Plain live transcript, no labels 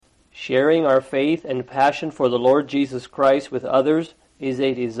Sharing our faith and passion for the Lord Jesus Christ with others is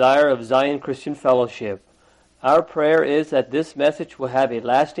a desire of Zion Christian Fellowship. Our prayer is that this message will have a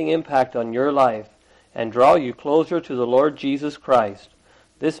lasting impact on your life and draw you closer to the Lord Jesus Christ.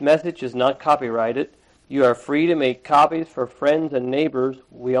 This message is not copyrighted. You are free to make copies for friends and neighbors.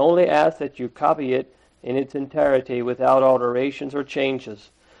 We only ask that you copy it in its entirety without alterations or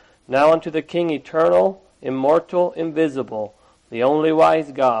changes. Now unto the King eternal, immortal, invisible, the only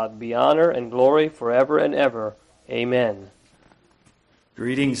wise God, be honor and glory forever and ever. Amen.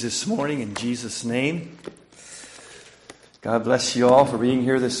 Greetings this morning in Jesus' name. God bless you all for being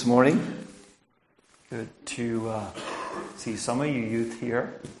here this morning. Good to see some of you youth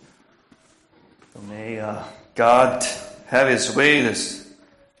here. So may God have His way this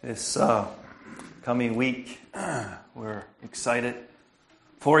coming week. We're excited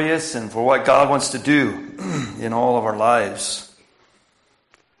for you and for what God wants to do in all of our lives.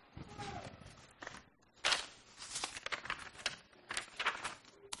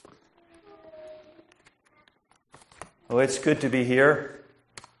 Oh, it's good to be here.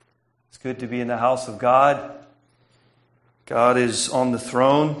 It's good to be in the house of God. God is on the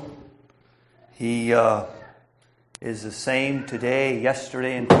throne. He is the same today,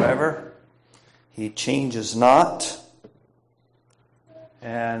 yesterday, and forever. He changes not.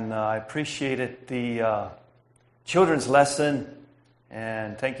 And I appreciated the children's lesson.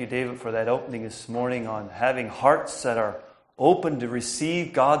 And thank you, David, for that opening this morning on having hearts that are open to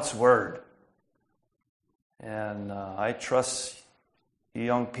receive God's Word. And I trust you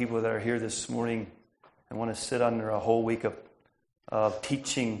young people that are here this morning and want to sit under a whole week of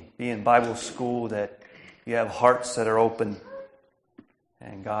teaching, be in Bible school, that you have hearts that are open,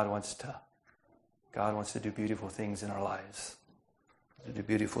 and God wants to do beautiful things in our lives. To do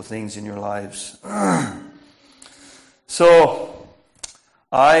beautiful things in your lives. So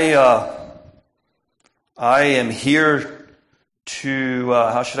I am here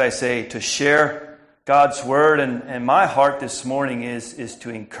to share God's Word, and my heart this morning is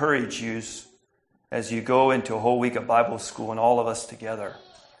to encourage you as you go into a whole week of Bible school, and all of us together.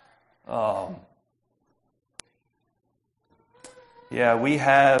 We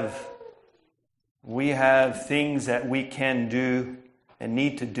have things that we can do and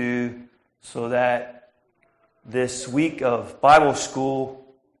need to do so that this week of Bible school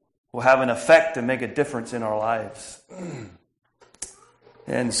will have an effect and make a difference in our lives.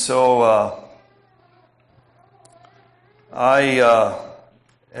 And so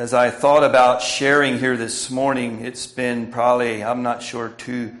as I thought about sharing here this morning, it's been probably, I'm not sure,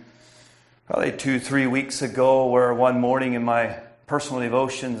 2-3 weeks ago, where one morning in my personal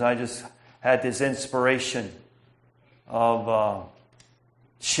devotions, I just had this inspiration of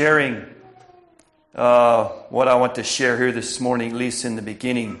sharing what I want to share here this morning, at least in the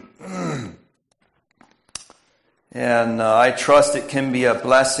beginning. And I trust it can be a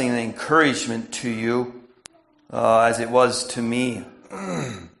blessing and encouragement to you, as it was to me.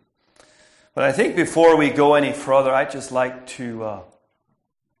 But I think before we go any further, I'd just like to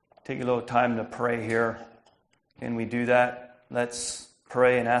take a little time to pray here. Can we do that? Let's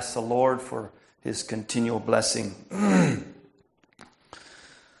pray and ask the Lord for His continual blessing.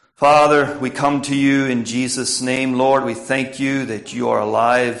 Father, we come to you in Jesus' name. Lord, we thank you that you are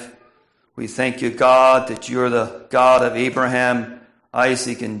alive. We thank you, God, that you're the God of Abraham,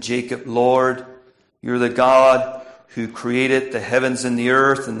 Isaac, and Jacob, Lord. You're the God who created the heavens and the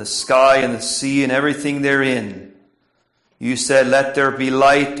earth and the sky and the sea and everything therein. You said, let there be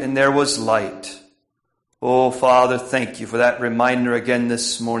light, and there was light. Oh, Father, thank you for that reminder again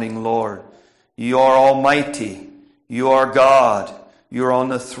this morning, Lord. You are almighty. You are God. You're on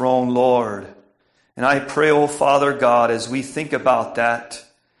the throne, Lord. And I pray, oh, Father God, as we think about that,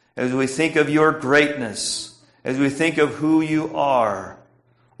 as we think of your greatness, as we think of who you are,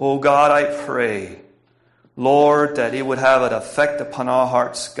 oh, God, I pray, Lord, that it would have an effect upon our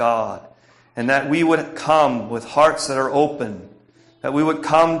hearts, God, and that we would come with hearts that are open, that we would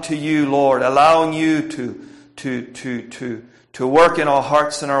come to you, Lord, allowing you to work in our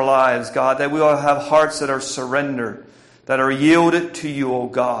hearts and our lives, God, that we will have hearts that are surrendered, that are yielded to you, O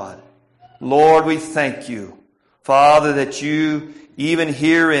God. Lord, we thank you, Father, that you, even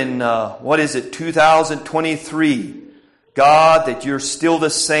here in, 2023, God, that you're still the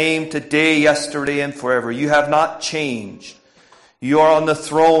same today, yesterday, and forever. You have not changed. You are on the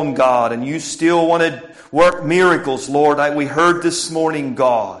throne, God, and you still want to work miracles, Lord, like we heard this morning,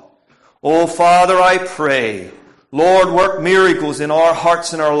 God. Oh, Father, I pray, Lord, work miracles in our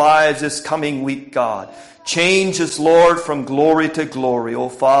hearts and our lives this coming week, God. Change us, Lord, from glory to glory. Oh,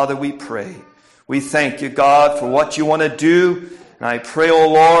 Father, we pray. We thank you, God, for what you want to do And I pray, O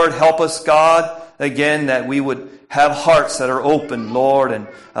Lord, help us, God, again, that we would have hearts that are open, Lord, and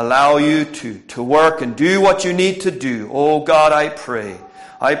allow you to work and do what you need to do. Oh God, I pray.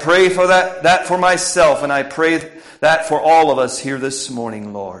 I pray for that for myself, and I pray that for all of us here this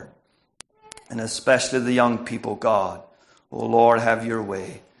morning, Lord. And especially the young people, God. Oh Lord, have your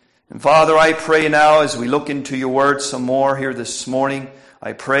way. And Father, I pray now as we look into your word some more here this morning,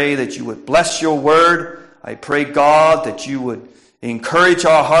 I pray that you would bless your word. I pray, God, that you would encourage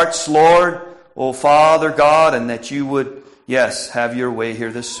our hearts, Lord, oh Father God, and that you would, yes, have your way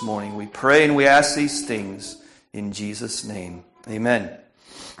here this morning. We pray and we ask these things in Jesus' name. Amen.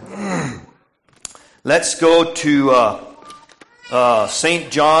 Let's go to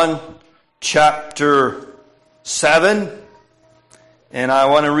St. John chapter 7. And I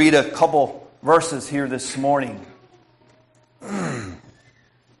want to read a couple verses here this morning.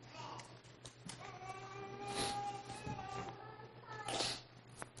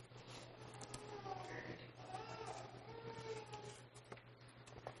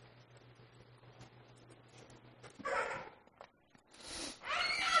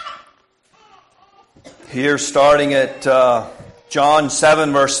 Here starting at John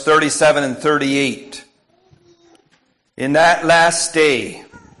 7 verse 37 and 38. In that last day,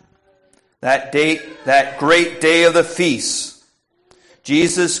 that great day of the feast,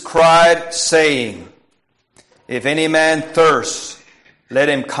 Jesus cried, saying, If any man thirst, let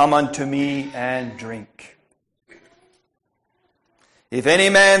him come unto me and drink. If any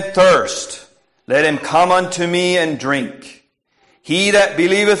man thirst, let him come unto me and drink. He that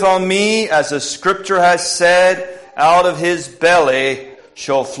believeth on me, as the Scripture has said, out of his belly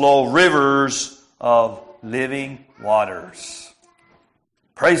shall flow rivers of living waters.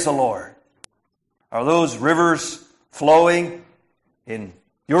 Praise the Lord. Are those rivers flowing in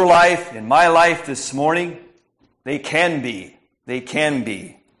your life, in my life this morning? They can be. They can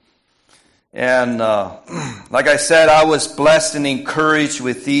be. And like I said, I was blessed and encouraged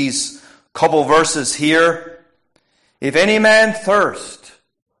with these couple verses here. If any man thirst,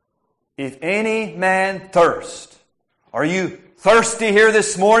 are you thirsty here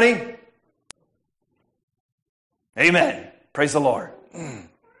this morning? Amen. Praise the Lord.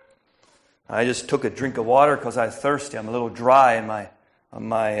 I just took a drink of water because I was thirsty. I'm a little dry in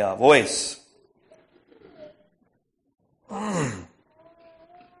my voice.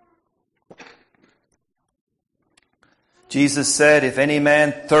 Jesus said, if any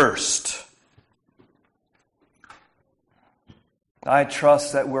man thirst. I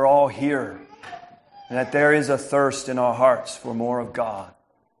trust that we're all here and that there is a thirst in our hearts for more of God.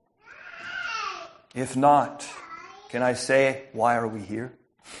 If not, can I say, why are we here?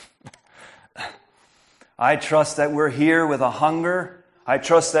 I trust that we're here with a hunger. I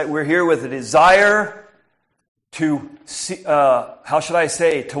trust that we're here with a desire to see,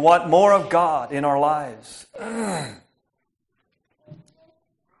 to want more of God in our lives.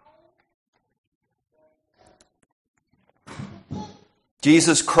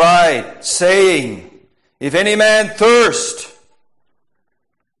 Jesus cried, saying, if any man thirst.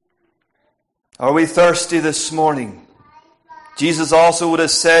 Are we thirsty this morning? Jesus also would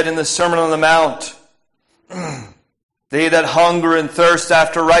have said in the Sermon on the Mount, they that hunger and thirst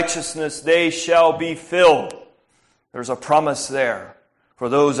after righteousness, they shall be filled. There's a promise there for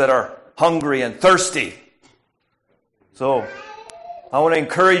those that are hungry and thirsty. So, I want to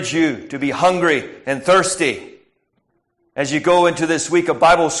encourage you to be hungry and thirsty as you go into this week of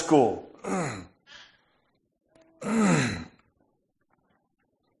Bible school.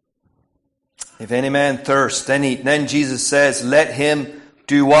 If any man thirst, then Jesus says, let him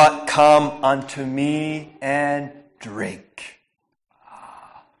do what? Come unto me and drink.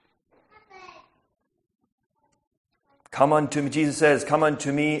 Come unto me, Jesus says, come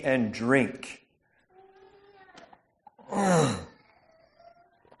unto me and drink.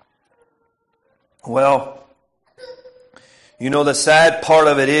 Well, you know, the sad part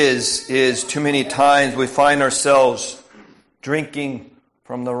of it is too many times we find ourselves drinking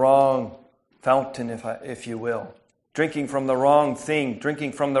from the wrong fountain, if you will. Drinking from the wrong thing,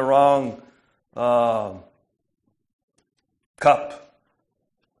 drinking from the wrong cup.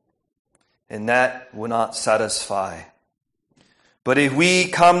 And that will not satisfy. But if we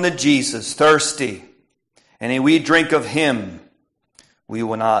come to Jesus thirsty, and if we drink of Him, we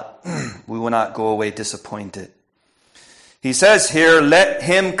will not go away disappointed. He says here, let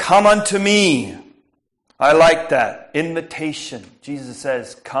him come unto me. I like that. Invitation. Jesus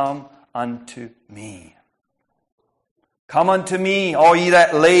says, come unto me. Come unto me, all ye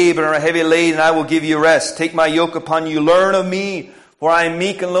that labor and are heavy laden, and I will give you rest. Take my yoke upon you, learn of me, for I am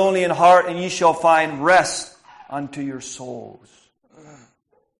meek and lowly in heart, and ye shall find rest unto your souls.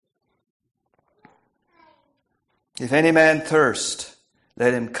 If any man thirst,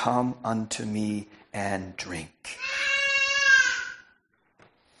 let him come unto me and drink.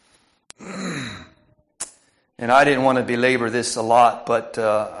 And I didn't want to belabor this a lot, but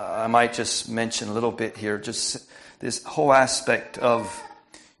I might just mention a little bit here. Just this whole aspect of,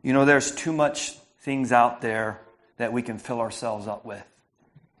 there's too much things out there that we can fill ourselves up with.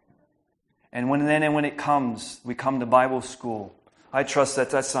 And when it comes, we come to Bible school. I trust that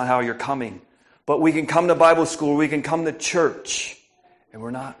that's not how you're coming. But we can come to Bible school, we can come to church, and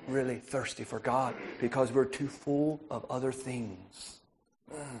we're not really thirsty for God because we're too full of other things.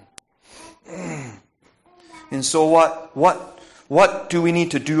 And so what do we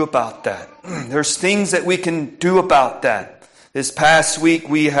need to do about that? There's things that we can do about that. This past week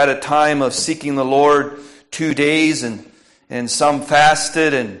we had a time of seeking the Lord 2 days, and some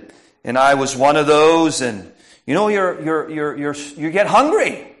fasted, and I was one of those. And you get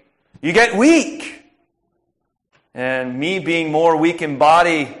hungry, you get weak. And me being more weak in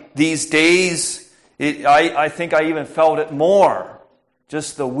body these days, I think I even felt it more.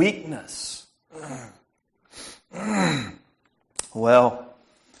 Just the weakness. Well,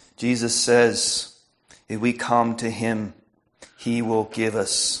 Jesus says, if we come to Him, He will give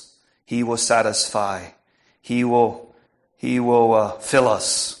us. He will satisfy. He will fill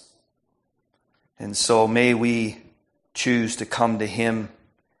us. And so may we choose to come to Him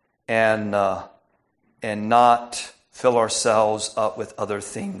and not fill ourselves up with other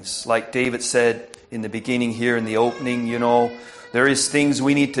things. Like David said in the beginning here in the opening, there is things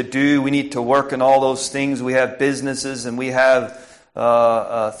we need to do. We need to work in all those things. We have businesses and we have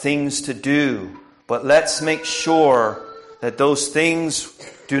things to do. But let's make sure that those things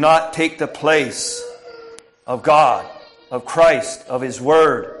do not take the place of God, of Christ, of His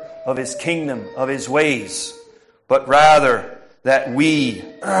Word, of His kingdom, of His ways. But rather that we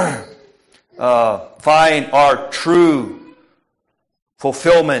find our true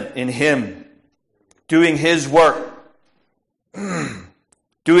fulfillment in Him, doing His work,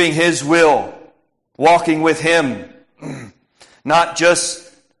 doing His will, walking with Him, not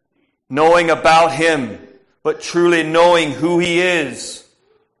just knowing about Him, but truly knowing who He is,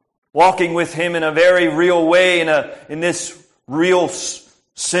 walking with Him in a very real way in this real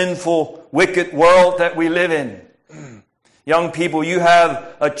sinful, wicked world that we live in. Young people, you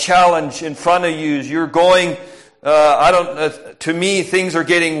have a challenge in front of you. You're going. To me, things are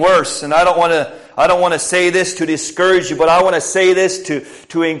getting worse, and I don't want to say this to discourage you, but I want to say this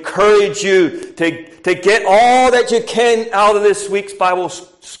to encourage you to get all that you can out of this week's Bible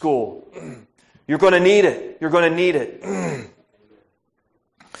school. You're going to need it. You're going to need it.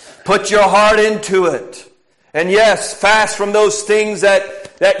 Put your heart into it, and yes, fast from those things that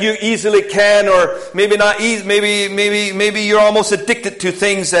you easily can, or maybe not easy. Maybe you're almost addicted to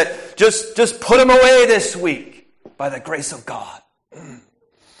things that just put them away this week. By the grace of God.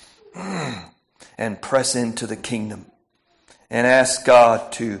 And press into the kingdom. And ask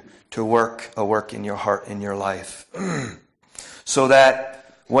God to work a work in your heart, in your life. So that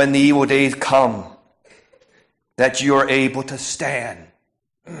when the evil days come, that you are able to stand.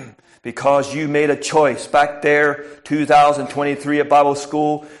 Because you made a choice back there, 2023 at Bible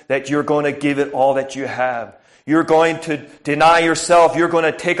school, that you're going to give it all that you have. You're going to deny yourself. You're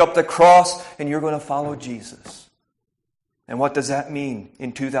going to take up the cross, and you're going to follow Jesus. And what does that mean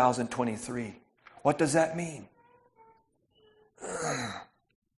in 2023? What does that mean?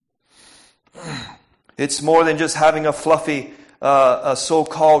 It's more than just having a fluffy, a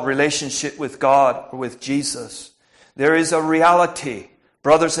so-called relationship with God or with Jesus. There is a reality,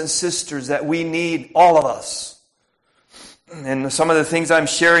 brothers and sisters, that we need, all of us. And some of the things I'm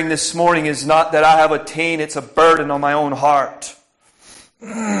sharing this morning is not that I have attained, it's a burden on my own heart.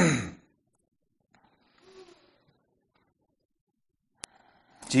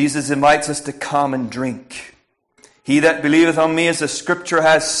 Jesus invites us to come and drink. He that believeth on me, as the Scripture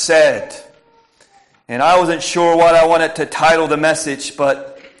has said. And I wasn't sure what I wanted to title the message,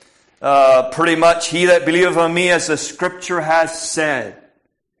 but pretty much, he that believeth on me, as the Scripture has said.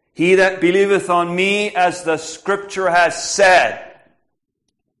 He that believeth on me, as the Scripture has said.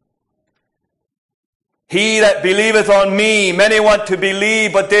 He that believeth on me. Many want to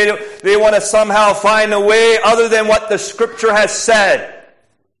believe, but they want to somehow find a way other than what the Scripture has said.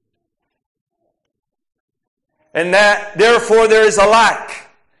 And that, therefore, there is a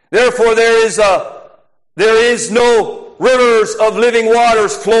lack. Therefore, there is no rivers of living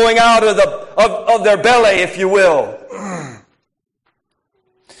waters flowing out of their belly, if you will.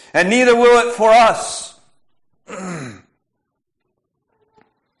 And neither will it for us.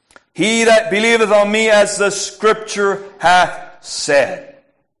 He that believeth on me, as the Scripture hath said.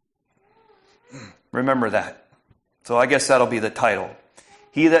 Remember that. So I guess that'll be the title.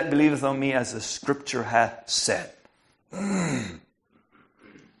 He that believeth on me, as the Scripture hath said.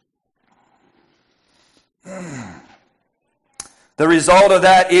 The result of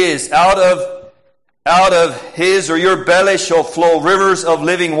that is, out of his or your belly shall flow rivers of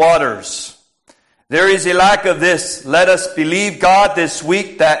living waters. There is a lack of this. Let us believe God this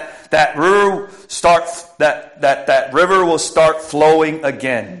week that river will start flowing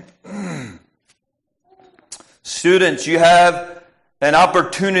again. Students, you have an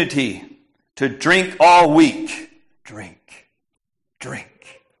opportunity to drink all week. Drink.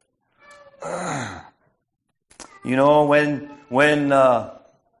 You know, when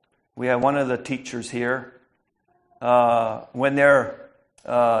we have one of the teachers here, when they're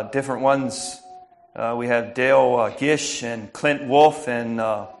different ones, we have Dale Gish and Clint Wolf and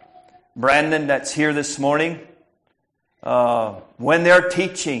Brandon that's here this morning. When they're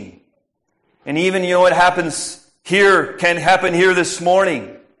teaching, and even, you know, what happens here can happen here this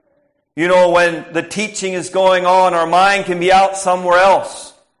morning. You know, when the teaching is going on, our mind can be out somewhere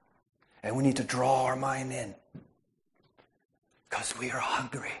else. And we need to draw our mind in. Because we are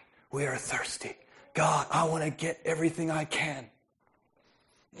hungry. We are thirsty. God, I want to get everything I can.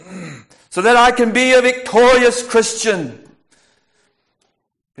 So that I can be a victorious Christian.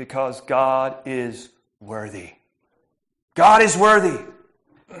 Because God is worthy. God is worthy.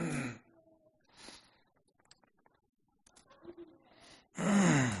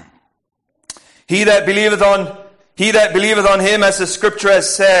 He that believeth on him, as the Scripture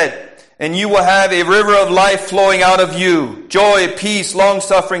has said, and you will have a river of life flowing out of you. Joy, peace,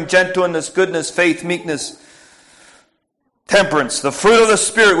 long-suffering, gentleness, goodness, faith, meekness, temperance. The fruit of the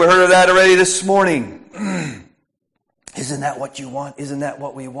Spirit, we heard of that already this morning. Isn't that what you want? Isn't that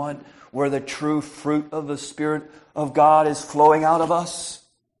what we want? Where the true fruit of the Spirit of God is flowing out of us?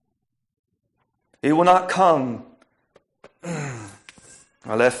 It will not come.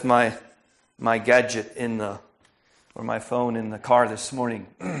 I left my gadget or my phone in the car this morning.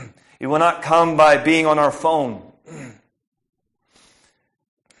 It will not come by being on our phone.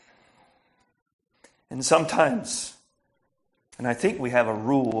 And sometimes, and I think we have a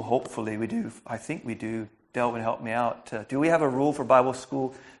rule, hopefully we do. I think we do. Delvin, help me out. Do we have a rule for Bible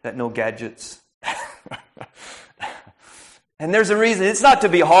school that no gadgets? And there's a reason. It's not to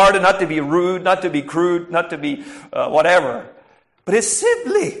be hard and not to be rude, not to be crude, not to be whatever. But it's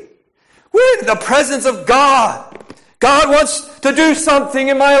simply, we're in the presence of God. God wants to do something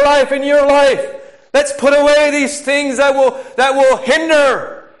in my life, in your life. Let's put away these things that will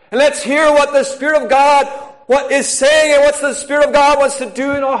hinder. And let's hear what the Spirit of God is saying and what the Spirit of God wants to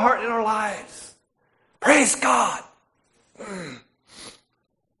do in our heart and in our lives. Praise God.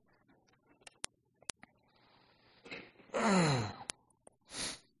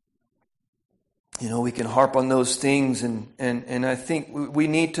 You know, we can harp on those things, and I think we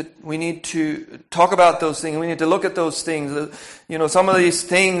need to talk about those things. We need to look at those things. You know, some of these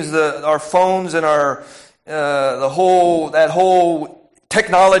things, our phones and our that whole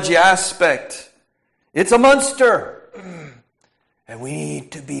technology aspect, it's a monster, and we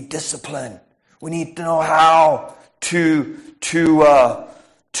need to be disciplined. We need to know how to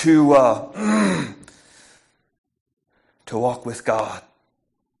walk with God.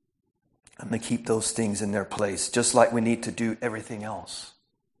 I'm going to keep those things in their place, just like we need to do everything else.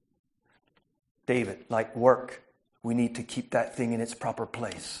 David, like work, we need to keep that thing in its proper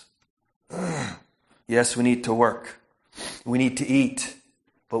place. Yes, we need to work. We need to eat,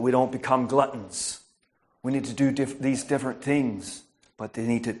 but we don't become gluttons. We need to do these different things, but they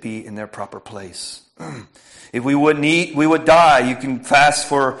need to be in their proper place. If we wouldn't eat, we would die. You can fast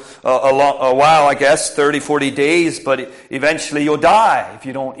for a while, I guess, 30, 40 days, but eventually you'll die if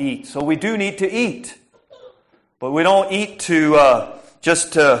you don't eat. So we do need to eat. But we don't eat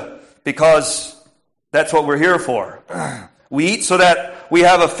because that's what we're here for. We eat so that we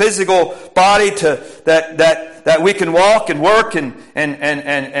have a physical body that we can walk and work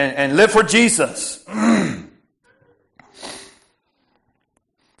and live for Jesus.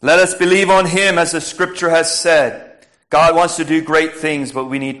 Let us believe on him, as the Scripture has said. God wants to do great things, but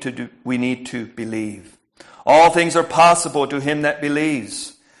we need to believe. All things are possible to him that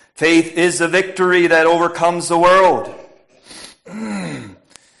believes. Faith is the victory that overcomes the world.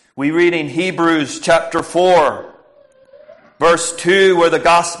 We read in Hebrews chapter 4, verse 2, where the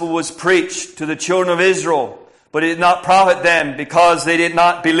gospel was preached to the children of Israel, but it did not profit them because they did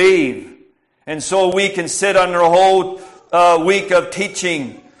not believe. And so we can sit under a whole week of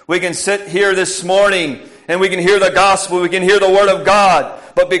teaching. We can sit here this morning and we can hear the gospel, we can hear the word of God.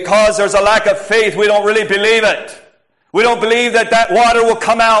 But because there's a lack of faith, we don't really believe it. We don't believe that water will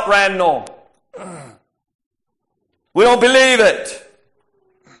come out, Randall. We don't believe it.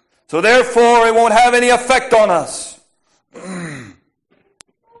 So therefore, it won't have any effect on us.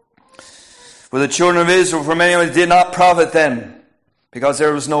 For the children of Israel, for many of them, did not profit them, because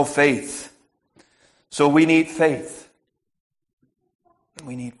there was no faith. So we need faith.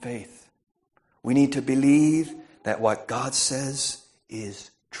 We need faith. We need to believe that what God says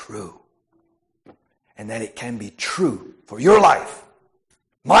is true. And that it can be true for your life,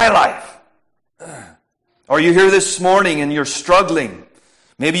 my life. Or you here this morning and you're struggling.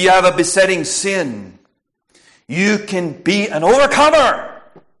 Maybe you have a besetting sin. You can be an overcomer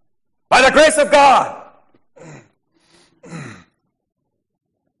by the grace of God.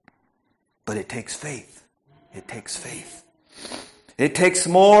 But it takes faith. It takes faith. It takes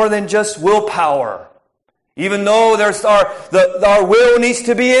more than just willpower. Even though our will needs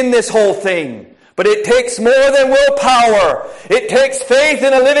to be in this whole thing. But it takes more than willpower. It takes faith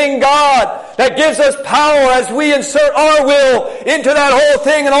in a living God that gives us power as we insert our will into that whole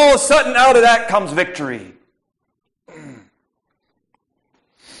thing, and all of a sudden out of that comes victory.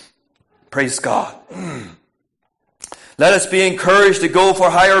 Praise God. Let us be encouraged to go for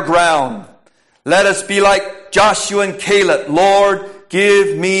higher ground. Let us be like Joshua and Caleb. Lord,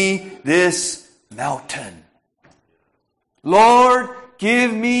 give me this mountain. Lord,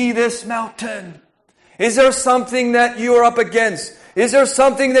 give me this mountain. Is there something that you are up against? Is there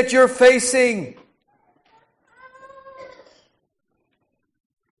something that you're facing?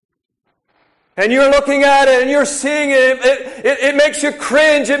 And you're looking at it and you're seeing it. It makes you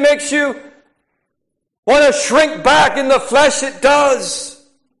cringe. It makes you want to shrink back in the flesh. It does.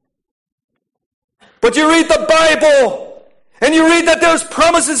 But you read the Bible and you read that there's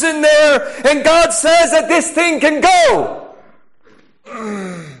promises in there, and God says that this thing can go.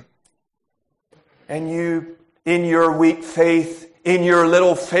 And you, in your weak faith, in your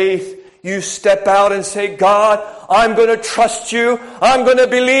little faith, you step out and say, God, I'm going to trust you. I'm going to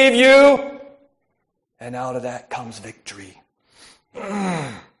believe you. And out of that comes victory.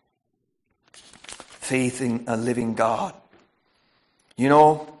 Faith in a living God. You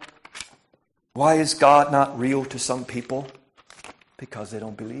know, why is God not real to some people? Because they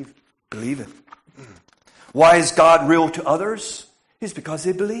don't believe Him. Why is God real to others? It's because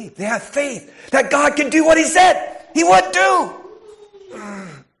they believe. They have faith that God can do what He said He would do.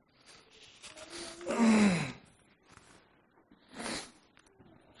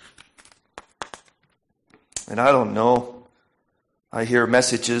 And I don't know. I hear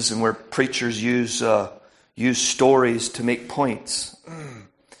messages and where preachers use stories to make points.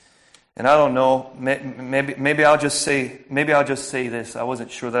 And I don't know. Maybe I'll just say this. I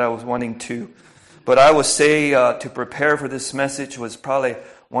wasn't sure that I was wanting to. But I would say to prepare for this message was probably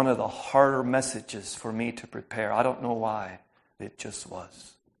one of the harder messages for me to prepare. I don't know why. It just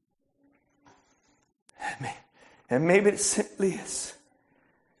was. And maybe it simply is.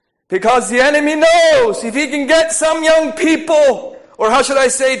 Because the enemy knows if he can get some young people, or how should I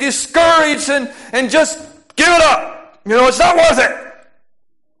say, discouraged and just give it up. You know, it's not worth it.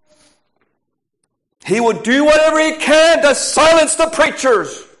 He will do whatever he can to silence the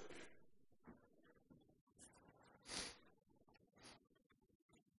preachers.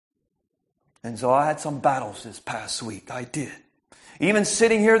 And so I had some battles this past week. I did. Even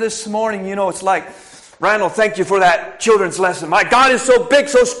sitting here this morning, you know, it's like, Randall, thank you for that children's lesson. My God is so big,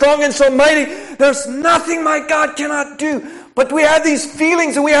 so strong, and so mighty. There's nothing my God cannot do. But we have these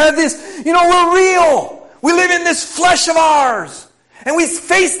feelings and we have this, you know, we're real. We live in this flesh of ours. And we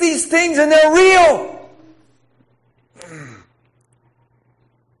face these things and they're real.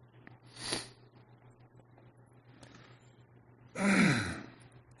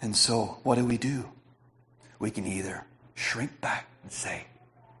 And so, what do? We can either shrink back and say,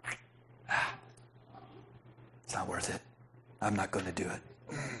 it's not worth it. I'm not going to do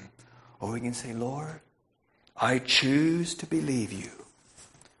it. Or we can say, Lord, I choose to believe you.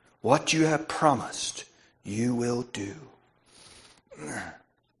 What you have promised, you will do.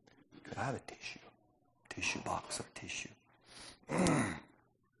 Could I have a tissue box or tissue?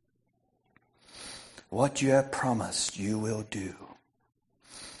 What you have promised, you will do.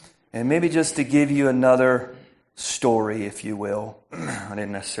 And maybe just to give you another story, if you will. I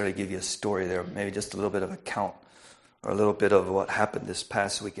didn't necessarily give you a story there. Maybe just a little bit of account or a little bit of what happened this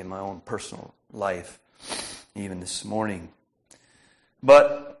past week in my own personal life, even this morning.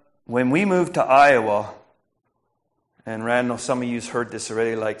 But when we moved to Iowa, and Randall, some of you heard this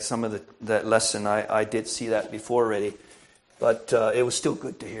already, like some of that lesson, I did see that before already. But it was still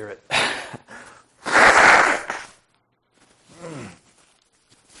good to hear it.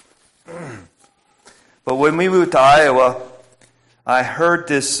 But when we moved to Iowa, I heard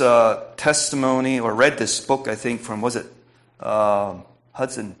this testimony, or read this book, I think, from, was it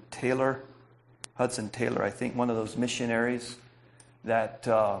Hudson Taylor? Hudson Taylor, I think, one of those missionaries that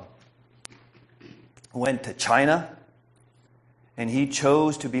went to China. And he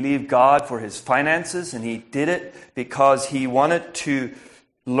chose to believe God for his finances, and he did it because he wanted to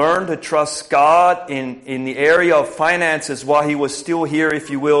learn to trust God in the area of finances while he was still here, if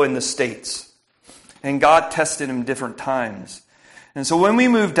you will, in the States. And God tested him different times. And so when we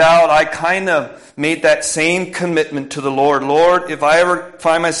moved out, I kind of made that same commitment to the Lord. Lord, if I ever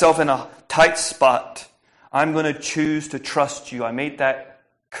find myself in a tight spot, I'm going to choose to trust you. I made that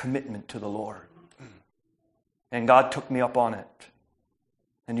commitment to the Lord. And God took me up on it.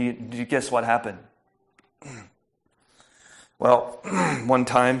 And do you guess what happened? Well, one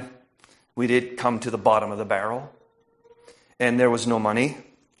time we did come to the bottom of the barrel. And there was no money.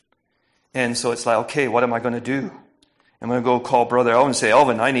 And so it's like, okay, what am I going to do? I'm going to go call Brother Elvin and say,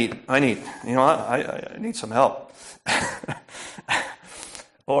 Elvin, I need, I need some help.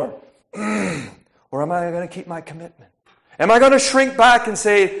 Or am I going to keep my commitment? Am I going to shrink back and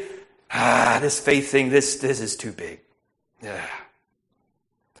say, this faith thing, this is too big. Yeah.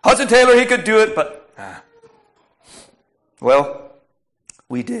 Hudson Taylor, he could do it, but well,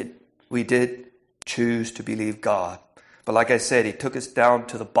 we did choose to believe God. But like I said, he took us down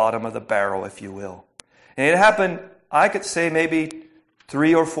to the bottom of the barrel, if you will. And it happened, I could say maybe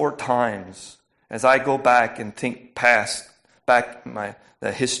 3 or 4 times as I go back and think back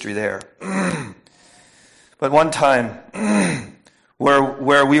the history there. But one time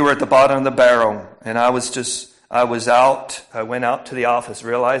where we were at the bottom of the barrel, and I went out to the office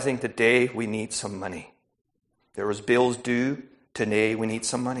realizing today we need some money. There was bills due. Today we need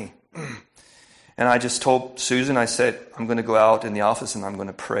some money. And I just told Susan, I said, I'm going to go out in the office and I'm going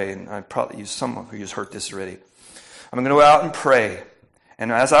to pray. And I probably someone who's heard this already. I'm going to go out and pray.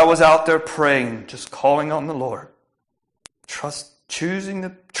 And as I was out there praying, just calling on the Lord, choosing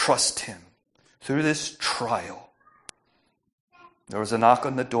to trust him through this trial, there was a knock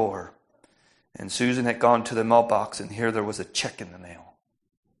on the door. And Susan had gone to the mailbox, and here there was a check in the mail.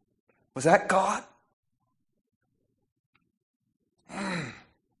 Was that God?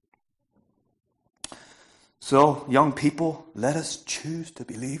 So, young people, let us choose to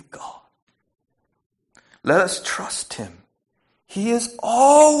believe God. Let us trust him. He is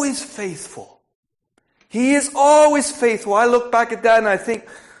always faithful. He is always faithful. I look back at that and I think,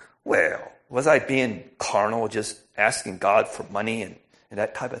 well, was I being carnal, just asking God for money and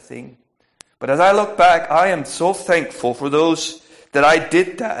that type of thing? But as I look back, I am so thankful for those that I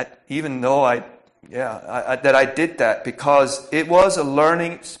did that, even though I did that, because it was a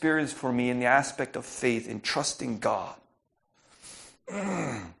learning experience for me in the aspect of faith, in trusting God.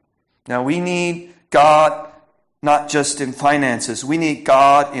 Now, we need God not just in finances. We need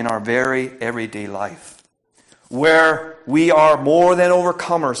God in our very everyday life, where we are more than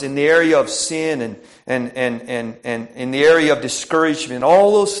overcomers in the area of sin and in the area of discouragement,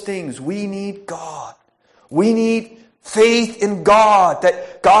 all those things. We need God. We need faith in God,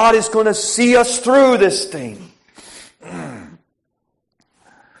 that God is going to see us through this thing.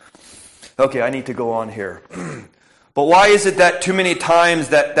 Okay, I need to go on here. But why is it that too many times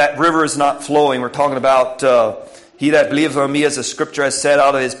that river is not flowing? We're talking about he that believes on me, as the scripture has said,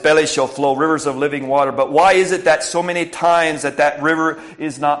 out of his belly shall flow rivers of living water. But why is it that so many times that river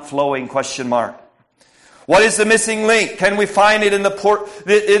is not flowing? Question mark. What is the missing link? Can we find it in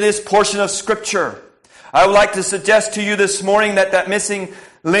this portion of scripture? I would like to suggest to you this morning that missing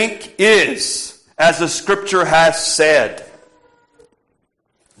link is, as the scripture has said.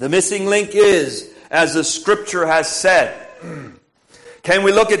 The missing link is, as the scripture has said. Can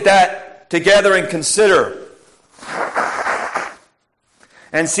we look at that together and consider?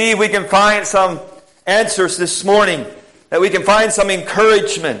 And see if we can find some answers this morning, that we can find some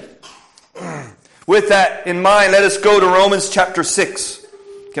encouragement. With that in mind, let us go to Romans chapter 6.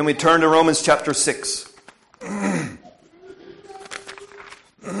 Can we turn to Romans chapter 6?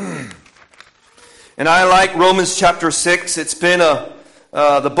 And I like Romans chapter 6. It's been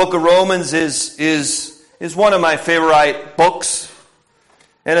the book of Romans is one of my favorite books.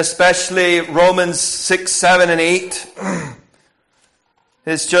 And especially Romans 6, 7, and 8.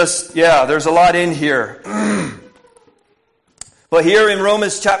 It's just, there's a lot in here. But here in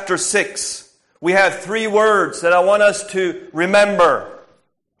Romans chapter 6, we have 3 words that I want us to remember.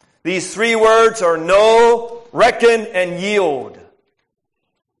 These 3 words are know, reckon, and yield.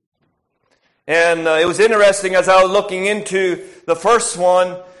 And it was interesting as I was looking into the first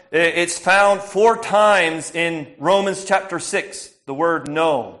one, it's found 4 times in Romans chapter 6, the word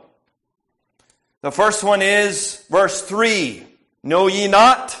know. The first one is verse 3. Know ye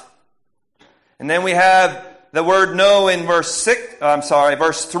not? And then we have the word know in verse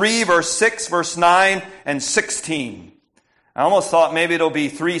 3, verse 6, verse 9, and 16. I almost thought maybe it'll be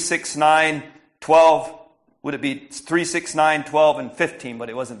 3, 6, 9, 12. Would it be 3, 6, 9, 12, and 15? But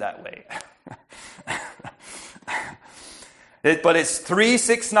it wasn't that way. But it's 3,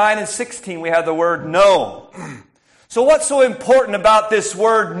 6, 9, and 16. We have the word know. So what's so important about this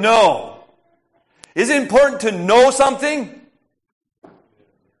word know? Is it important to know something?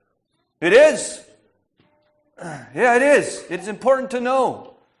 It is. Yeah, it is. It's important to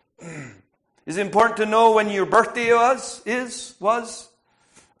know. Is it important to know when your birthday was? Is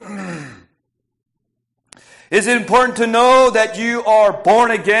it important to know that you are born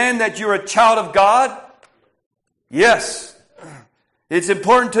again, that you're a child of God? Yes. It's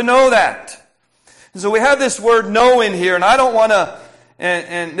important to know that. And so we have this word know in here, and I don't want to,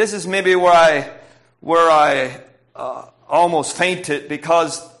 and this is maybe where I almost fainted,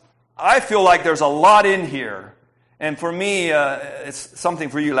 because I feel like there's a lot in here. And for me, it's something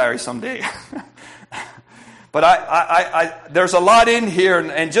for you, Larry, someday. But there's a lot in here,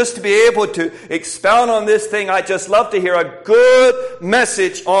 and just to be able to expound on this thing, I just love to hear a good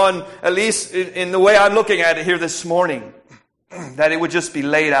message on, at least in the way I'm looking at it here this morning, that it would just be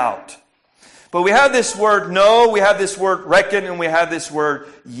laid out. But we have this word know, we have this word reckon, and we have this word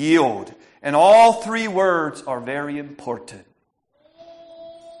yield. And all three words are very important.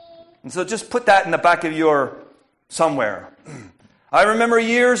 And so just put that in the back of your somewhere. I remember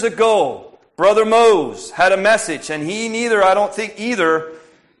years ago, Brother Mose had a message, and I don't think he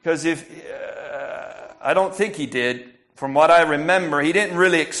did. From what I remember, he didn't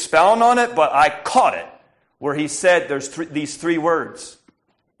really expound on it, but I caught it, where he said there's these three words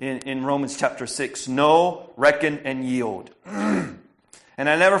in Romans chapter 6, know, reckon, and yield. And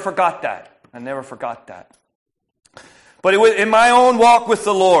I never forgot that. But in my own walk with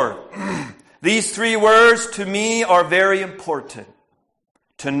the Lord, these three words to me are very important.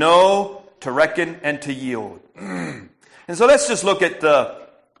 To know, to reckon, and to yield. And so let's just look at the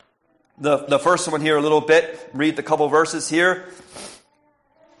first one here a little bit. Read the couple verses here.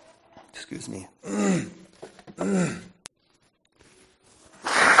 Excuse me.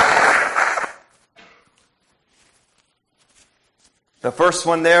 The first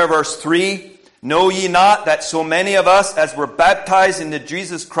one there, verse 3. Know ye not that so many of us, as were baptized into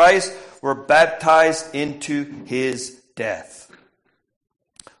Jesus Christ, were baptized into his death?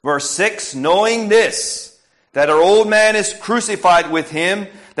 Verse 6, knowing this, that our old man is crucified with him,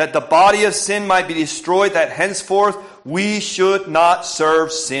 that the body of sin might be destroyed, that henceforth we should not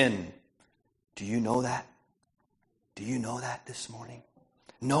serve sin. Do you know that? Do you know that this morning?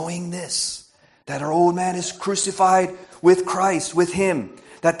 Knowing this, that our old man is crucified with Christ, with him,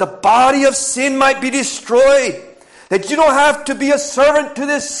 that the body of sin might be destroyed, that you don't have to be a servant to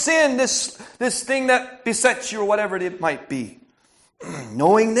this sin, this thing that besets you or whatever it might be.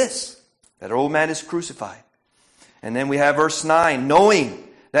 Knowing this, that our old man is crucified. And then we have verse 9, knowing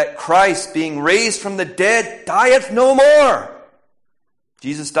that Christ, being raised from the dead, dieth no more.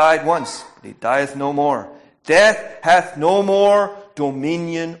 Jesus died once, but he dieth no more. Death hath no more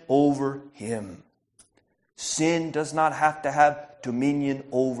dominion over him. Sin does not have to have dominion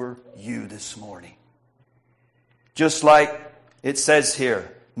over you this morning. Just like it says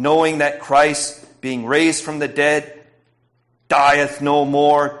here, knowing that Christ, being raised from the dead, dieth no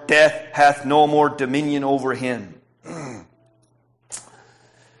more, death hath no more dominion over him.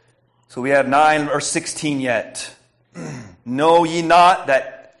 So we have 9 or 16 yet. Know ye not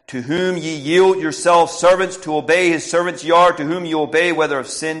that to whom ye yield yourselves servants to obey, his servants ye are, to whom ye obey, whether of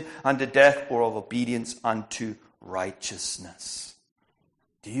sin unto death or of obedience unto righteousness.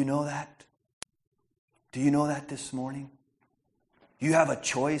 Do you know that? Do you know that this morning? You have a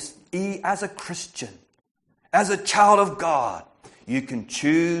choice. As a Christian, as a child of God, you can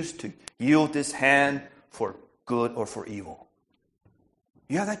choose to yield this hand for good or for evil.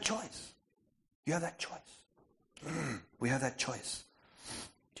 You have that choice. You have that choice. We have that choice.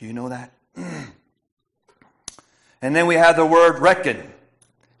 Do you know that? And then we have the word reckon.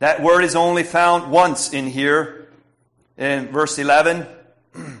 That word is only found once in here, in verse 11,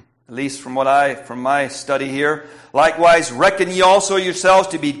 at least from my study here. Likewise, reckon ye also yourselves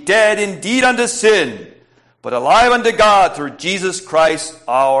to be dead indeed unto sin, but alive unto God through Jesus Christ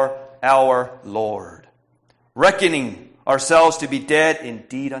our Lord. Reckoning ourselves to be dead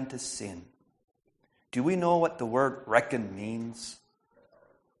indeed unto sin. Do we know what the word reckon means?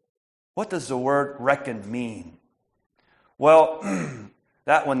 What does the word reckon mean? Well,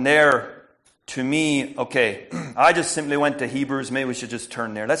 that one there, to me, okay, I just simply went to Hebrews. Maybe we should just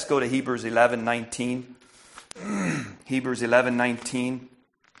turn there. Let's go to Hebrews 11:19. Hebrews 11:19.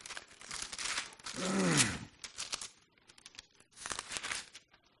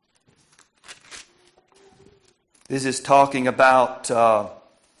 This is talking about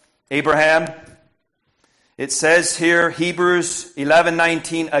Abraham. It says here, Hebrews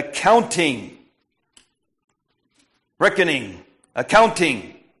 11:19, accounting, reckoning,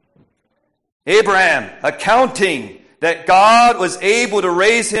 accounting. Abraham, accounting that God was able to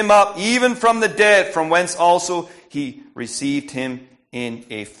raise him up even from the dead, from whence also he received him in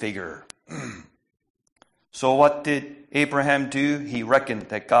a figure. So what did Abraham do? He reckoned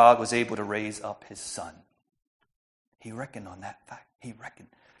that God was able to raise up his son. He reckoned on that fact. He reckoned.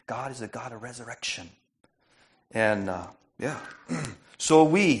 God is a God of resurrection. And, so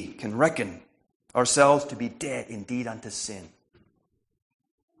we can reckon ourselves to be dead indeed unto sin.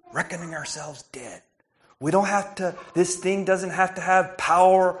 Reckoning ourselves dead. We don't have to, this thing doesn't have to have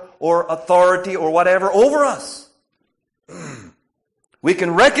power or authority or whatever over us. We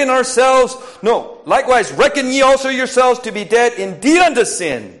can reckon ourselves, likewise, reckon ye also yourselves to be dead indeed unto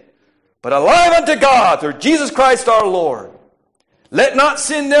sin, but alive unto God through Jesus Christ our Lord. Let not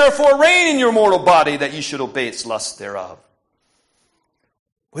sin therefore reign in your mortal body, that ye should obey its lust thereof.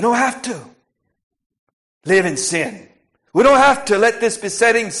 We don't have to live in sin. We don't have to let this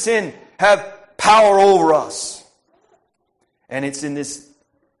besetting sin have power over us. And it's in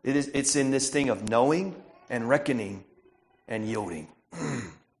this thing of knowing and reckoning and yielding.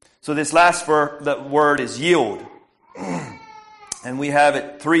 So this last word is yield. And we have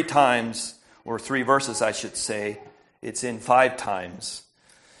it 3 times, or 3 verses I should say. It's in 5 times.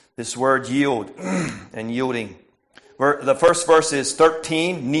 This word yield and yielding. The first verse is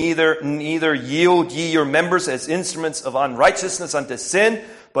 13. Neither yield ye your members as instruments of unrighteousness unto sin,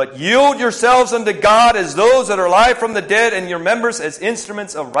 but yield yourselves unto God as those that are alive from the dead, and your members as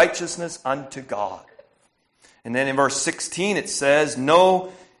instruments of righteousness unto God. And then in verse 16 it says,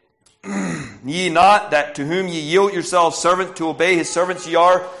 know ye not that to whom ye yield yourselves servants to obey, his servants ye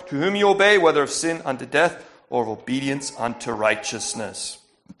are, to whom ye obey, whether of sin unto death or of obedience unto righteousness.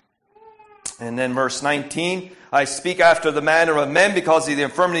 And then verse 19, I speak after the manner of men because of the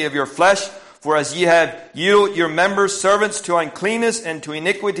infirmity of your flesh. For as ye have yielded your members servants to uncleanness and to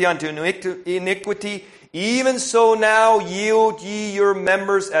iniquity unto iniquity, even so now yield ye your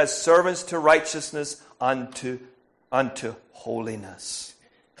members as servants to righteousness unto holiness.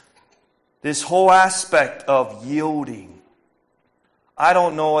 This whole aspect of yielding. I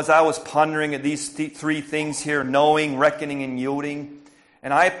don't know, as I was pondering at these 3 things here, knowing, reckoning, and yielding,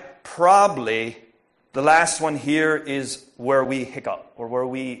 and the last one here is where we hiccup, or where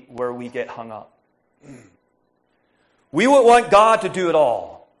we get hung up. We would want God to do it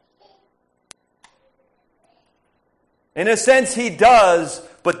all. In a sense, He does,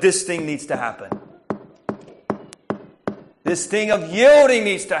 but this thing needs to happen. This thing of yielding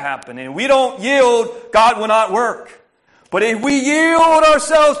needs to happen. And if we don't yield, God will not work. But if we yield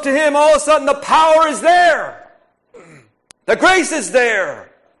ourselves to Him, all of a sudden the power is there. The grace is there.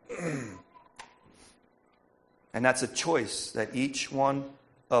 And that's a choice that each one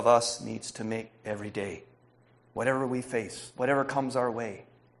of us needs to make every day. Whatever we face, whatever comes our way,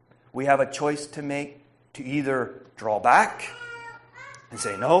 we have a choice to make, to either draw back and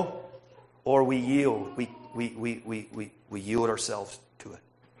say no, or we yield. We yield ourselves to it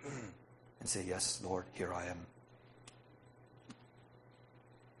and say, yes, Lord, here I am.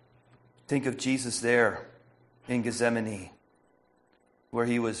 Think of Jesus there in Gethsemane, where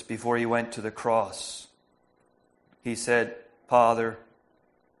He was before He went to the cross. He said, Father,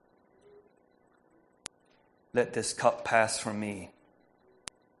 let this cup pass from me.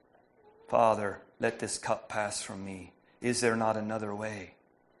 Father, let this cup pass from me. Is there not another way?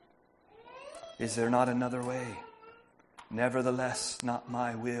 Is there not another way? Nevertheless, not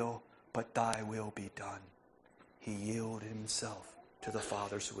my will, but thy will be done. He yielded Himself to the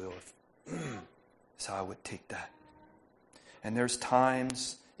Father's will. So I would take that. And there's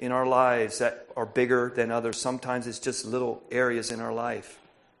times in our lives that are bigger than others. Sometimes it's just little areas in our life.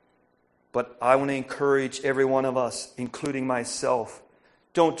 But I want to encourage every one of us, including myself,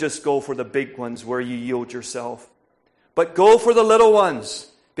 don't just go for the big ones where you yield yourself, but go for the little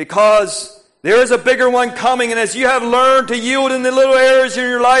ones, because there is a bigger one coming, and as you have learned to yield in the little areas in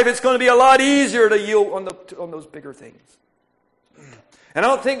your life, it's going to be a lot easier to yield on those bigger things. And I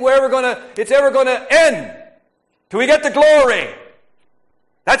don't think it's ever going to end till we get the glory.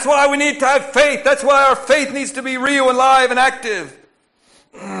 That's why we need to have faith. That's why our faith needs to be real and live and active.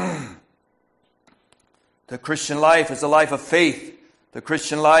 The Christian life is a life of faith. The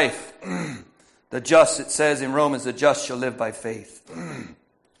Christian life, the just, it says in Romans, the just shall live by faith.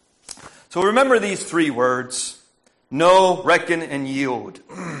 So remember these 3 words. Know, reckon, and yield.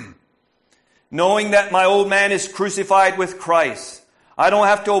 Knowing that my old man is crucified with Christ. I don't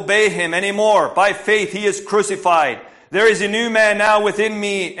have to obey him anymore. By faith, he is crucified. There is a new man now within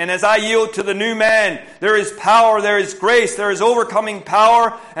me, and as I yield to the new man, there is power, there is grace, there is overcoming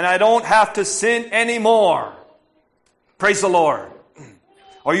power, and I don't have to sin anymore. Praise the Lord.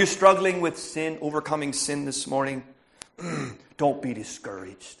 Are you struggling with sin, overcoming sin this morning? Don't be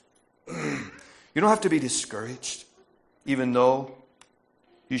discouraged. You don't have to be discouraged, even though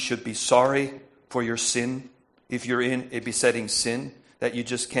you should be sorry for your sin, if you're in a besetting sin that you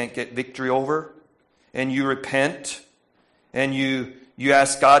just can't get victory over, and you repent, and you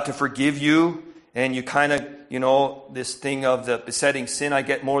ask God to forgive you, and you kind of, this thing of the besetting sin, I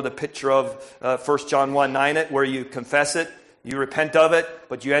get more the picture of 1 John 1:9 it, where you confess it, you repent of it,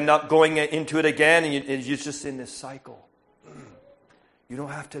 but you end up going into it again, and you're just in this cycle. You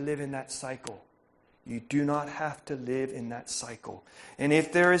don't have to live in that cycle. You do not have to live in that cycle. And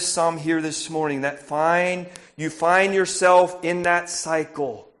if there is some here this morning that you find yourself in that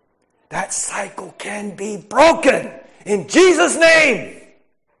cycle can be broken in Jesus' name.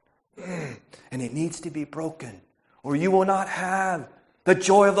 And it needs to be broken, or you will not have the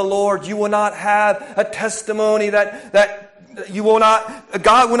joy of the Lord. You will not have a testimony that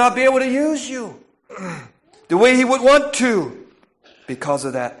God will not be able to use you the way He would want to because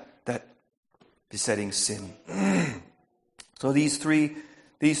of that besetting sin. So these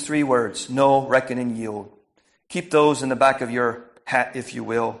three words, know, reckon, and yield. Keep those in the back of your hat, if you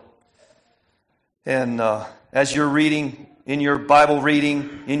will. And as you're reading, in your Bible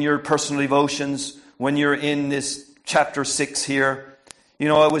reading, in your personal devotions, when you're in this chapter 6 here,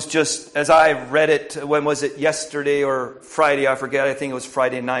 it was just, as I read it, when was it, yesterday or Friday, I forget, I think it was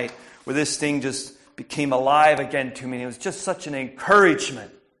Friday night, where this thing just became alive again to me. It was just such an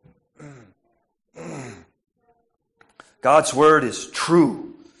encouragement. God's word is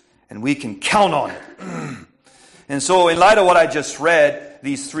true, and we can count on it. And so, in light of what I just read,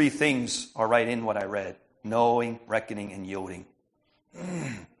 these three things are right in what I read. Knowing, reckoning, and yielding.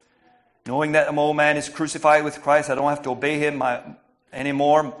 Knowing that my old man is crucified with Christ, I don't have to obey him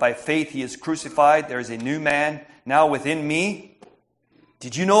anymore. By faith, he is crucified. There is a new man now within me.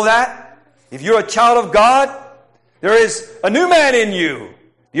 Did you know that? If you're a child of God, there is a new man in you.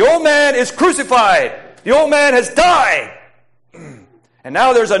 The old man is crucified. The old man has died. And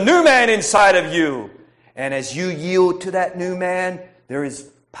now there's a new man inside of you. And as you yield to that new man, there is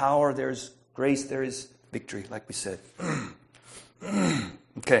power, there's grace, there is victory, like we said.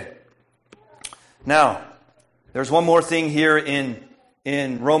 Okay. Now, there's one more thing here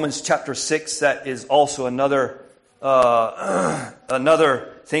in Romans chapter 6 that is also another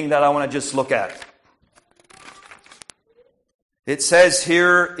thing that I want to just look at. It says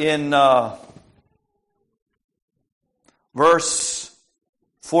here in verse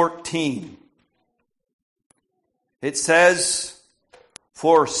 14, it says,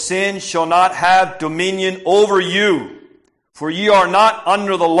 "For sin shall not have dominion over you, for ye are not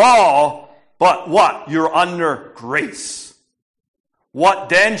under the law, but" what? "You're under grace. What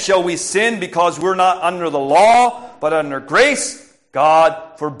then? Shall we sin because we're not under the law, but under grace?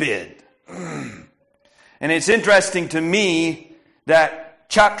 God forbid." And it's interesting to me that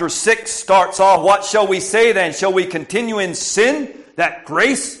chapter 6 starts off, "What shall we say then? Shall we continue in sin that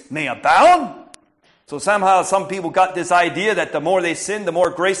grace may abound?" So somehow some people got this idea that the more they sin, the more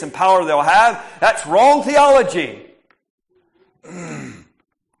grace and power they'll have. That's wrong theology.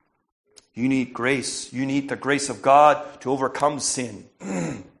 You need grace. You need the grace of God to overcome sin.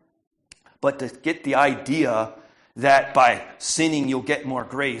 But to get the idea that by sinning you'll get more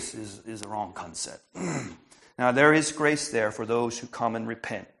grace is a wrong concept. Now there is grace there for those who come and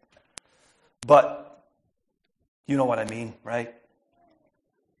repent. But you know what I mean, right?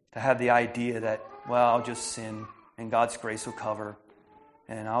 To have the idea that, well, I'll just sin and God's grace will cover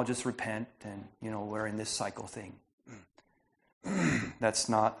and I'll just repent and, we're in this cycle thing. That's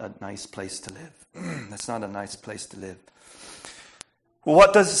not a nice place to live. That's not a nice place to live. Well,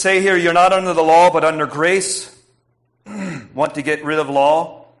 what does it say here? You're not under the law, but under grace. Want to get rid of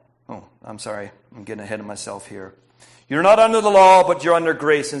law? Oh, I'm sorry. I'm getting ahead of myself here. You're not under the law, but you're under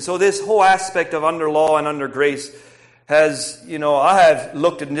grace. And so this whole aspect of under law and under grace has, I have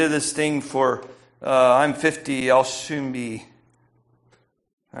looked into this thing for, I'm 50, I'll soon be,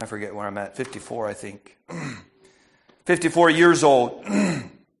 I forget where I'm at, 54, I think. 54 years old.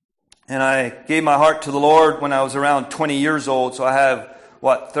 And I gave my heart to the Lord when I was around 20 years old. So I have,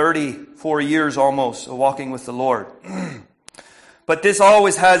 34 years almost of walking with the Lord. But this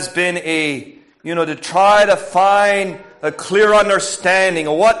always has been to try to find a clear understanding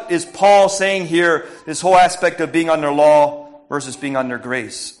of what is Paul saying here, this whole aspect of being under law versus being under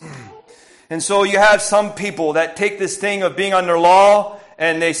grace. And so you have some people that take this thing of being under law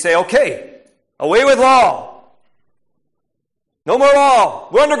and they say, okay, away with law. No more law.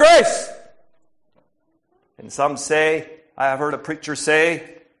 We're under grace. And some say, I have heard a preacher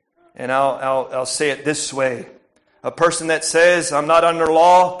say, and I'll say it this way. A person that says, I'm not under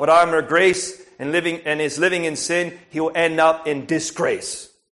law, but I'm under grace, and is living in sin, he will end up in disgrace.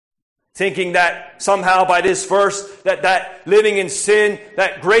 Thinking that somehow by this verse, that living in sin,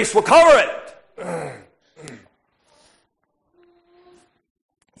 that grace will cover it.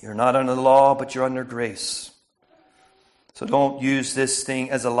 You're not under the law, but you're under grace. So don't use this thing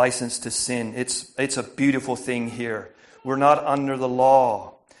as a license to sin. It's a beautiful thing here. We're not under the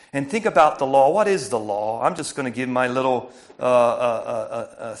law. And think about the law. What is the law? I'm just going to give my little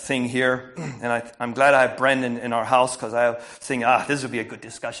thing here. And I'm glad I have Brendan in our house because I was thinking, this would be a good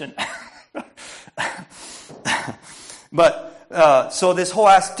discussion. But so this whole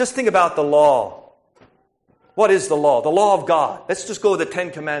just think about the law. What is the law? The law of God. Let's just go with the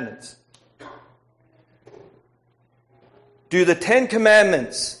 10 Commandments. Do the 10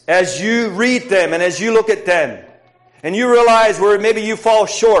 Commandments, as you read them and as you look at them, and you realize where maybe you fall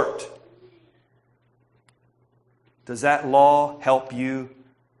short, does that law help you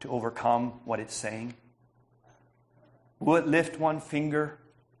to overcome what it's saying? Will it lift one finger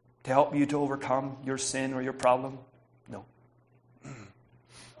to help you to overcome your sin or your problem? No.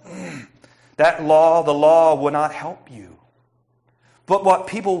 That law, the law, will not help you. But what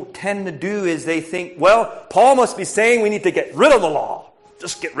people tend to do is they think, well, Paul must be saying we need to get rid of the law.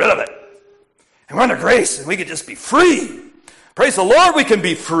 Just get rid of it. And we're under grace and we can just be free. Praise the Lord, we can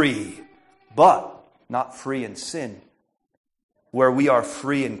be free. But not free in sin. Where we are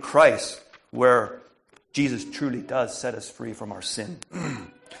free in Christ. Where Jesus truly does set us free from our sin.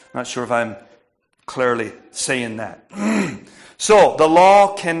 I'm not sure if I'm clearly saying that. So, the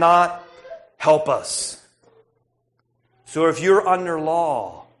law cannot help us. So if you're under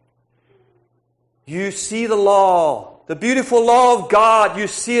law, you see the law, the beautiful law of God, you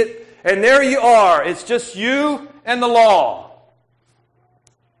see it, and there you are. It's just you and the law.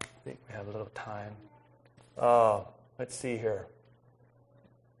 I think we have a little time. Let's see here.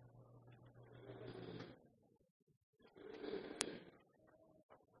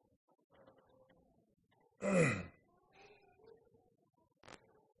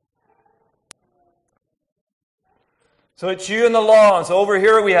 So it's you and the law. And so over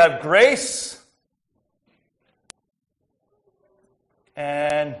here we have grace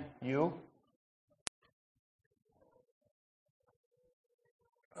and you.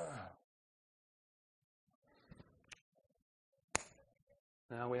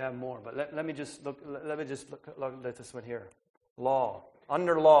 Now we have more, but let me just look at this one here. Law.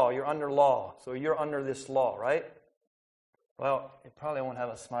 Under law. You're under law. So you're under this law, right? Well, you probably won't have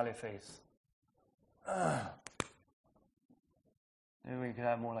a smiley face. Maybe we could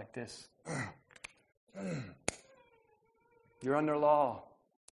have more like this. You're under law.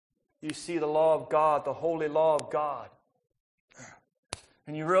 You see the law of God, the holy law of God.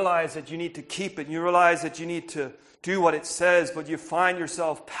 And you realize that you need to keep it. You realize that you need to do what it says, but you find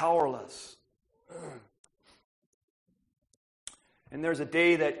yourself powerless. And there's a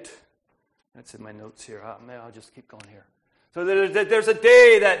day that's in my notes here. Maybe I'll just keep going here. So there's a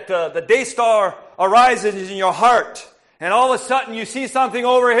day that the day star arises in your heart. And all of a sudden you see something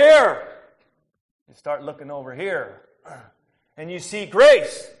over here. You start looking over here. And you see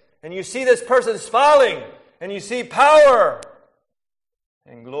grace. And you see this person smiling. And you see power.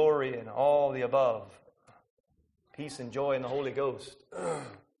 And glory and all the above. Peace and joy in the Holy Ghost.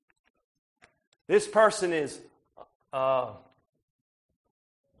 This person is... I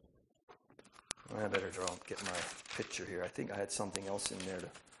better get my picture here. I think I had something else in there to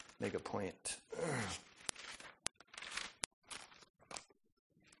make a point.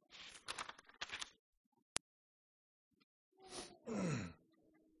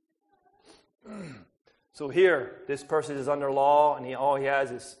 So here, this person is under law, and all he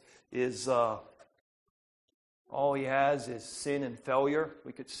has is sin and failure,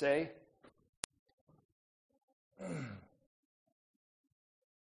 we could say.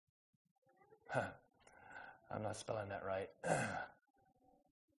 I'm not spelling that right.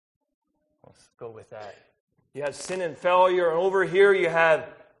 Let's go with that. You have sin and failure, and over here you have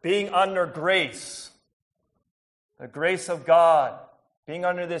being under grace. The grace of God. Being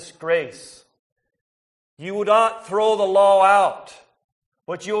under this grace. You will not throw the law out,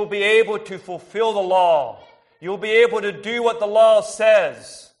 but you will be able to fulfill the law. You will be able to do what the law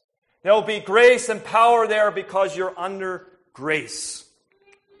says. There will be grace and power there because you're under grace.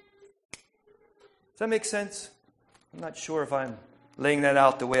 Does that make sense? I'm not sure if I'm laying that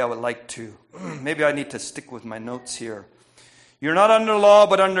out the way I would like to. Maybe I need to stick with my notes here. You're not under law,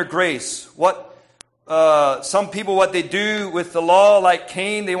 but under grace. Some people, what they do with the law, like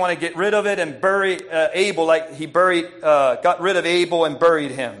Cain, they want to get rid of it and bury Abel, like he got rid of Abel and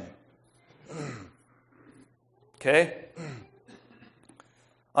buried him. Okay?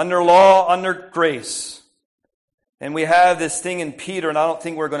 Under law, under grace. And we have this thing in Peter, and I don't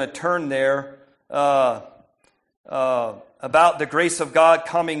think we're going to turn there, about the grace of God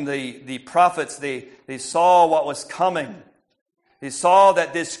coming. The prophets, they saw what was coming. They saw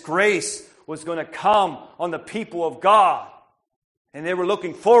that this grace was going to come on the people of God. And they were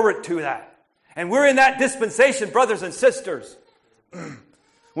looking forward to that. And we're in that dispensation, brothers and sisters.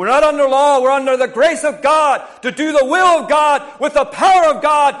 We're not under law, we're under the grace of God to do the will of God with the power of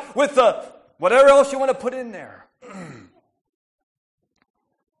God, with the whatever else you want to put in there.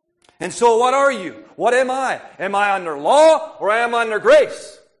 And so what are you? What am I? Am I under law or am I under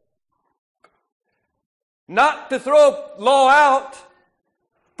grace? Not to throw law out,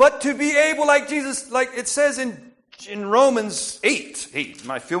 but to be able, like Jesus, like it says in Romans 8,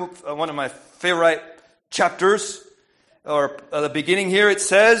 one of my favorite chapters, or the beginning here, it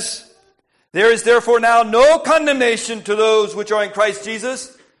says, there is therefore now no condemnation to those which are in Christ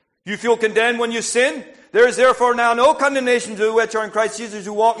Jesus. You feel condemned when you sin? There is therefore now no condemnation to those which are in Christ Jesus,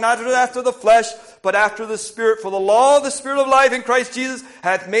 who walk not after the flesh, but after the Spirit. For the law of the Spirit of life in Christ Jesus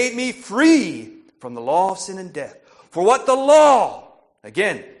hath made me free from the law of sin and death. For what the law,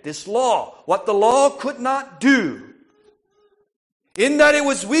 again, this law, what the law could not do, in that it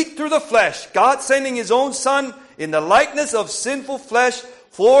was weak through the flesh, God sending His own Son in the likeness of sinful flesh,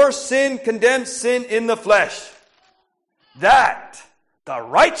 for sin condemned sin in the flesh, that the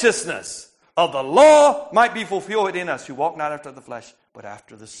righteousness of the law might be fulfilled in us, who walk not after the flesh, but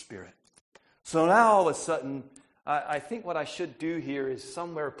after the Spirit. So now all of a sudden, I think what I should do here is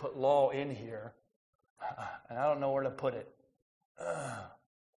somewhere put law in here, and I don't know where to put it.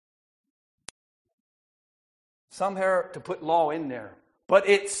 Somewhere to put law in there. But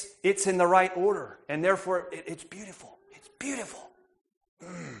it's in the right order, and therefore it's beautiful. It's beautiful.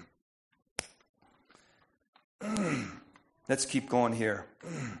 Let's keep going here.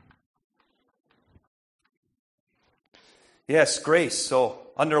 Yes, grace. So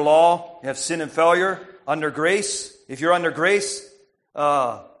under law, you have sin and failure. Under grace, if you're under grace,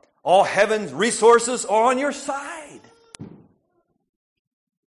 all heaven's resources are on your side.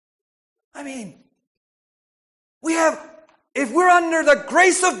 I mean, if we're under the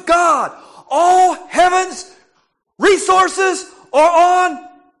grace of God, all heaven's resources are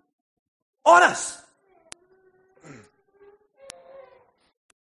on us.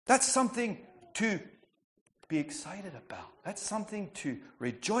 That's something to be excited about. That's something to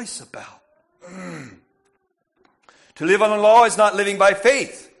rejoice about. To live under law is not living by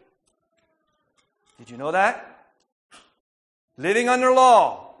faith. Did you know that? Living under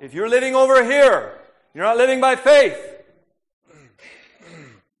law. If you're living over here, you're not living by faith.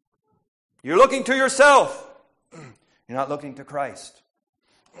 You're looking to yourself. You're not looking to Christ.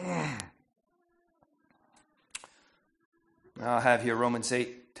 Now I have here Romans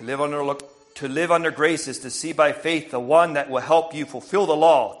 8. To live under grace is to see by faith the one that will help you fulfill the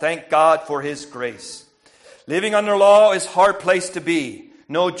law. Thank God for His grace. Living under law is a hard place to be.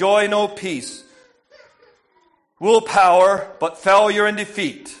 No joy, no peace. Willpower, but failure and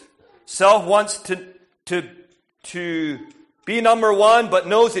defeat. Self wants to be number one, but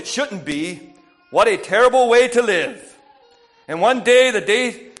knows it shouldn't be. What a terrible way to live. And one day,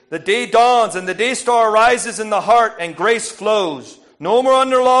 the day dawns and the day star rises in the heart and grace flows. No more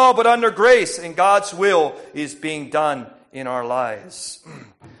under law, but under grace, and God's will is being done in our lives.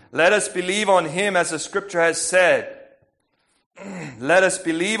 Let us believe on Him as the Scripture has said. Let us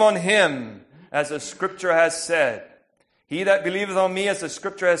believe on Him as the Scripture has said. He that believeth on me, as the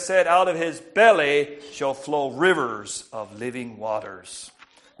Scripture has said, out of his belly shall flow rivers of living waters.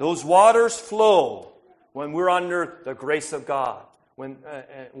 Those waters flow when we're under the grace of God. When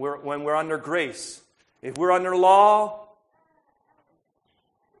we're under grace. If we're under law,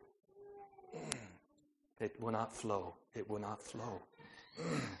 it will not flow. It will not flow.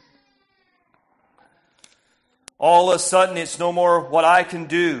 All of a sudden, it's no more what I can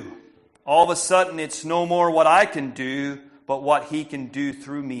do. All of a sudden, it's no more what I can do, but what He can do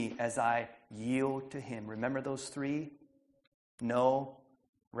through me as I yield to Him. Remember those three? Know,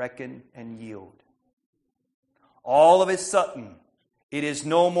 reckon, and yield. All of a sudden, it is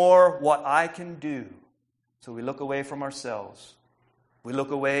no more what I can do. So we look away from ourselves. We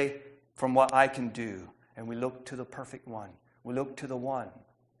look away from what I can do, and we look to the perfect one. We look to the one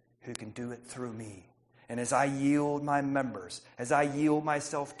who can do it through me. And as I yield my members, as I yield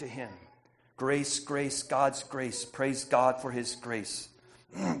myself to him, grace, grace, God's grace, praise God for his grace.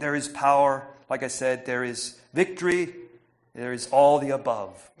 There is power, like I said, there is victory, there is all the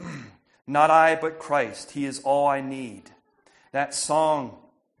above. Not I, but Christ, he is all I need. That song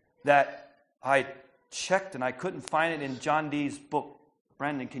that I checked and I couldn't find it in John Dee's book.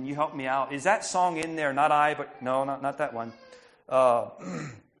 Brandon, can you help me out? Is that song in there? Not I, but no, not that one.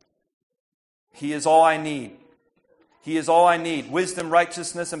 He is all I need. He is all I need. Wisdom,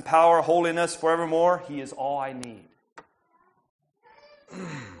 righteousness, and power, holiness forevermore. He is all I need.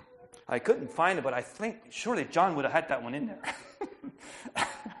 I couldn't find it, but I think surely John would have had that one in there.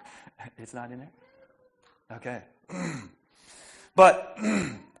 It's not in there? Okay. But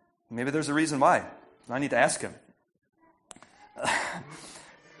maybe there's a reason why. I need to ask him.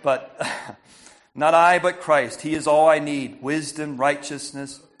 But not I, but Christ. He is all I need. Wisdom,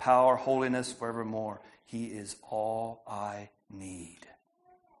 righteousness, power, holiness forevermore. He is all I need.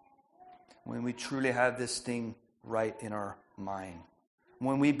 When we truly have this thing right in our mind.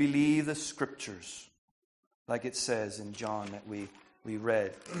 When we believe the Scriptures, like it says in John that we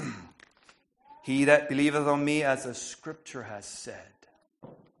read. He that believeth on me, as the Scripture has said.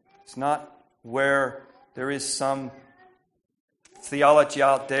 It's not where there is some theology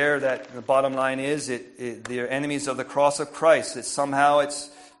out there that the bottom line is they're enemies of the cross of Christ. That somehow it's,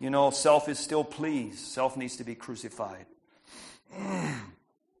 self is still pleased. Self needs to be crucified.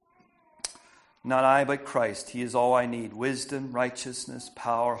 Not I, but Christ. He is all I need. Wisdom, righteousness,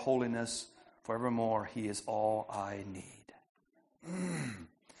 power, holiness, forevermore. He is all I need.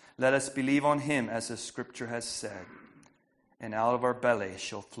 Let us believe on him, as the Scripture has said. And out of our belly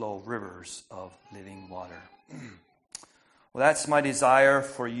shall flow rivers of living water. Well, that's my desire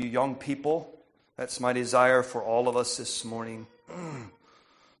for you young people. That's my desire for all of us this morning.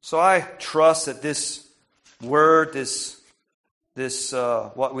 So I trust that this word, this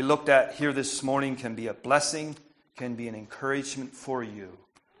what we looked at here this morning can be a blessing, can be an encouragement for you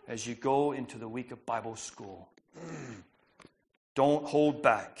as you go into the week of Bible school. Don't hold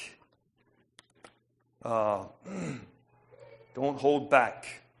back. Don't hold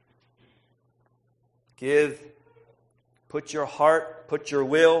back. Put your heart, put your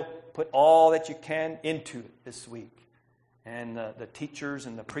will, put all that you can into it this week. And the teachers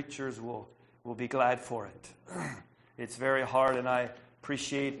and the preachers will be glad for it. It's very hard, and I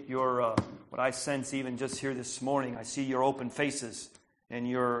appreciate your what I sense even just here this morning. I see your open faces, and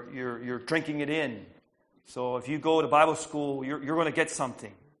you're drinking it in. So if you go to Bible school, you're going to get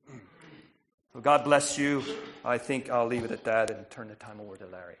something. So God bless you. I think I'll leave it at that and turn the time over to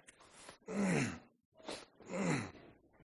Larry.